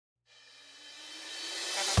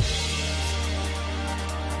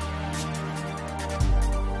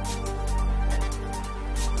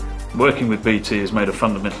Working with BT has made a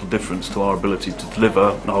fundamental difference to our ability to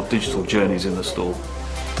deliver our digital journeys in the store.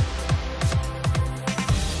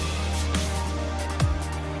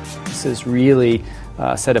 This is really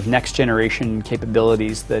a set of next generation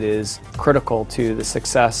capabilities that is critical to the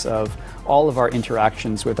success of all of our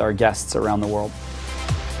interactions with our guests around the world.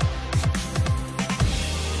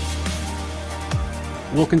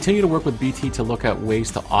 We'll continue to work with BT to look at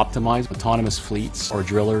ways to optimize autonomous fleets or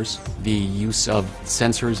drillers, the use of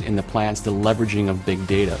sensors in the plants, the leveraging of big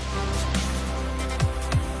data.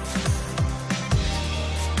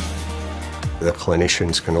 The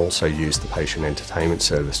clinicians can also use the patient entertainment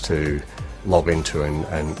service to log into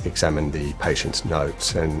and examine the patient's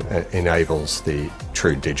notes, and enables the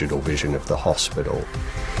true digital vision of the hospital.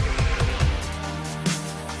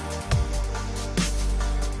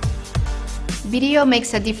 Video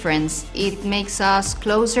makes a difference. It makes us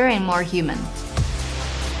closer and more human.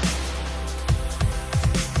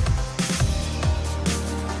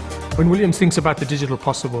 When Williams thinks about the digital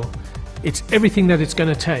possible, it's everything that it's going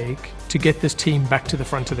to take to get this team back to the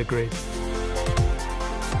front of the grid.